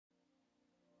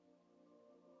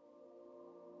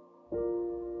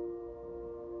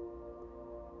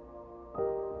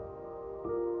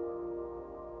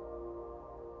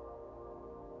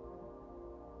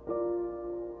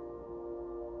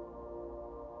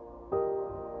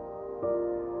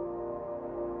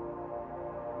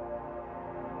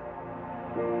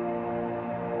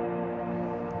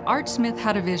Art Smith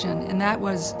had a vision, and that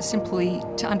was simply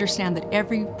to understand that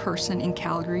every person in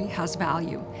Calgary has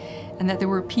value, and that there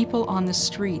were people on the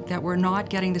street that were not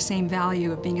getting the same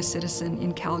value of being a citizen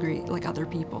in Calgary like other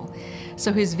people.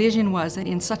 So his vision was that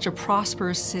in such a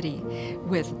prosperous city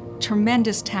with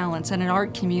tremendous talents and an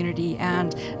art community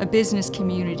and a business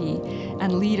community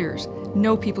and leaders,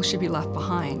 no people should be left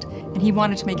behind. And he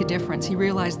wanted to make a difference. He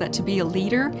realized that to be a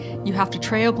leader, you have to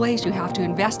trailblaze, you have to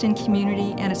invest in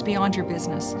community, and it's beyond your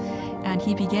business. And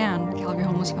he began Calgary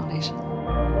Homeless Foundation.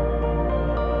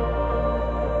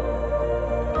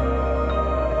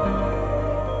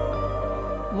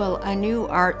 Well, I knew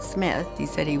Art Smith. He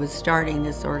said he was starting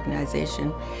this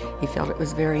organization. He felt it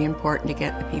was very important to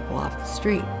get the people off the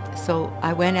street. So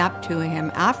I went up to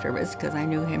him afterwards, because I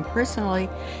knew him personally,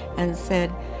 and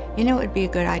said, you know, it'd be a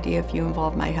good idea if you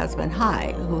involved my husband,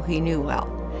 Hy, who he knew well.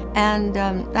 And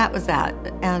that was that.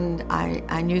 And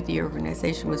I knew the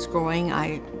organization was growing.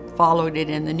 I followed it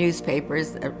in the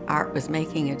newspapers. Art was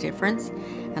making a difference,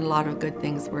 and a lot of good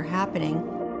things were happening.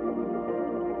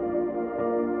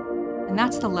 And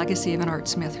that's the legacy of an Art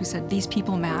Smith who said, these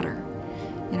people matter.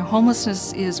 You know,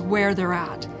 homelessness is where they're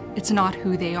at. It's not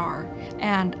who they are.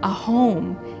 And a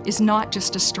home is not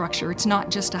just a structure, it's not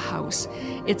just a house.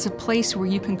 It's a place where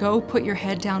you can go put your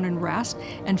head down and rest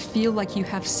and feel like you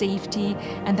have safety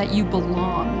and that you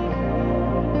belong.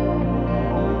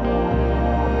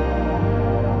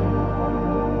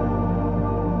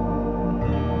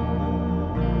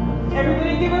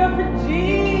 Everybody give it up for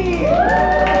G!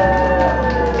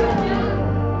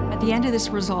 At the end of this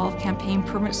Resolve campaign,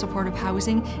 permanent supportive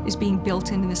housing is being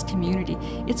built into this community.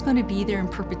 It's going to be there in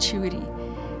perpetuity.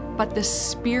 But the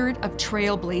spirit of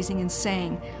trailblazing and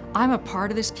saying, I'm a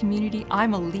part of this community,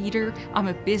 I'm a leader, I'm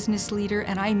a business leader,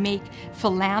 and I make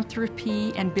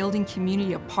philanthropy and building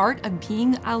community a part of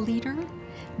being a leader,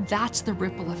 that's the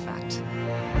ripple effect.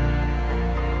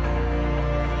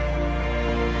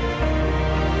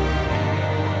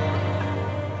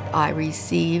 I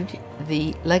received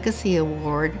the Legacy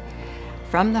Award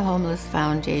from the Homeless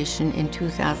Foundation in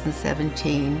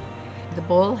 2017. The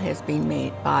bowl has been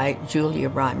made by Julia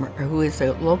Reimer, who is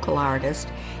a local artist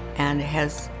and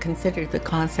has considered the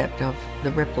concept of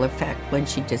the ripple effect when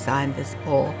she designed this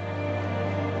bowl.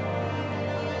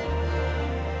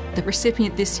 The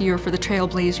recipient this year for the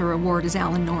Trailblazer Award is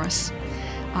Alan Norris,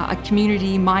 a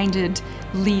community-minded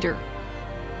leader.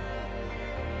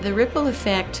 The ripple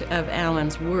effect of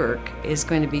Alan's work is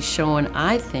going to be shown,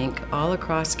 I think, all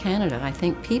across Canada. I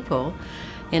think people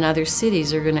in other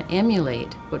cities are going to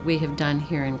emulate what we have done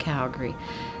here in Calgary.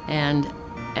 And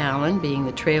Alan, being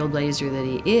the trailblazer that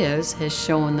he is, has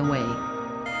shown the way.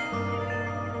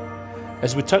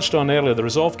 As we touched on earlier, the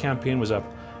Resolve campaign was a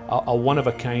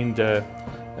one-of-a-kind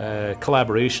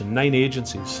collaboration, 9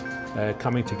 agencies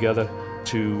coming together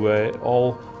to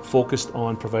all focused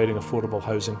on providing affordable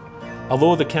housing.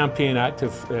 Although the campaign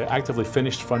actively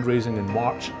finished fundraising in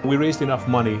March, we raised enough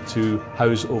money to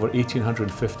house over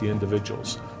 1,850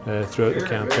 individuals throughout the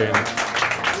campaign.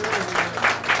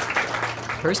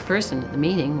 First person at the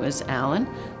meeting was Alan.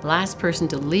 The last person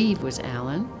to leave was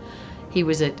Alan. He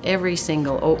was at every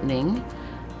single opening.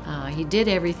 He did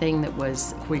everything that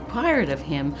was required of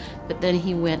him, but then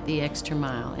he went the extra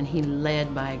mile and he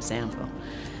led by example.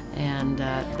 And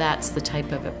that's the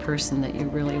type of a person that you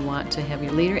really want to have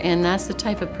your leader, and that's the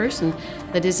type of person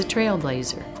that is a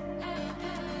trailblazer.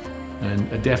 And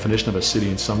a definition of a city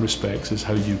in some respects is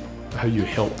how you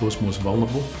help those most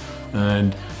vulnerable,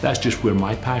 and that's just where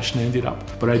my passion ended up.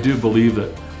 But I do believe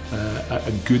that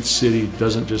a good city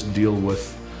doesn't just deal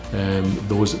with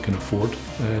those that can afford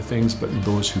things, but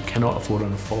those who cannot afford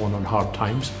and have fallen on hard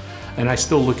times. And I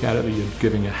still look at it that you're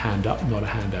giving a hand up, not a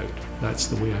handout. That's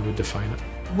the way I would define it.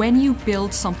 When you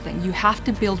build something, you have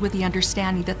to build with the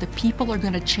understanding that the people are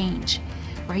going to change,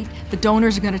 right? The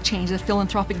donors are going to change, the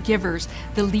philanthropic givers,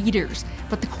 the leaders.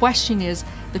 But the question is,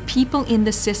 the people in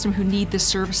the system who need the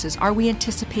services, are we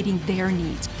anticipating their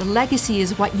needs? The legacy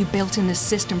is what you built in the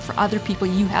system for other people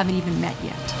you haven't even met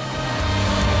yet.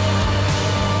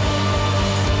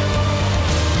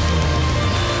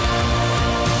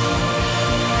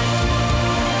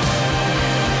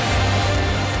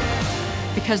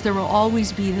 Because there will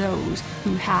always be those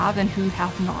who have and who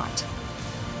have not,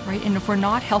 right? And if we're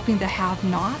not helping the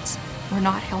have-nots, we're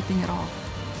not helping at all.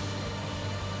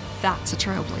 That's a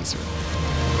trailblazer.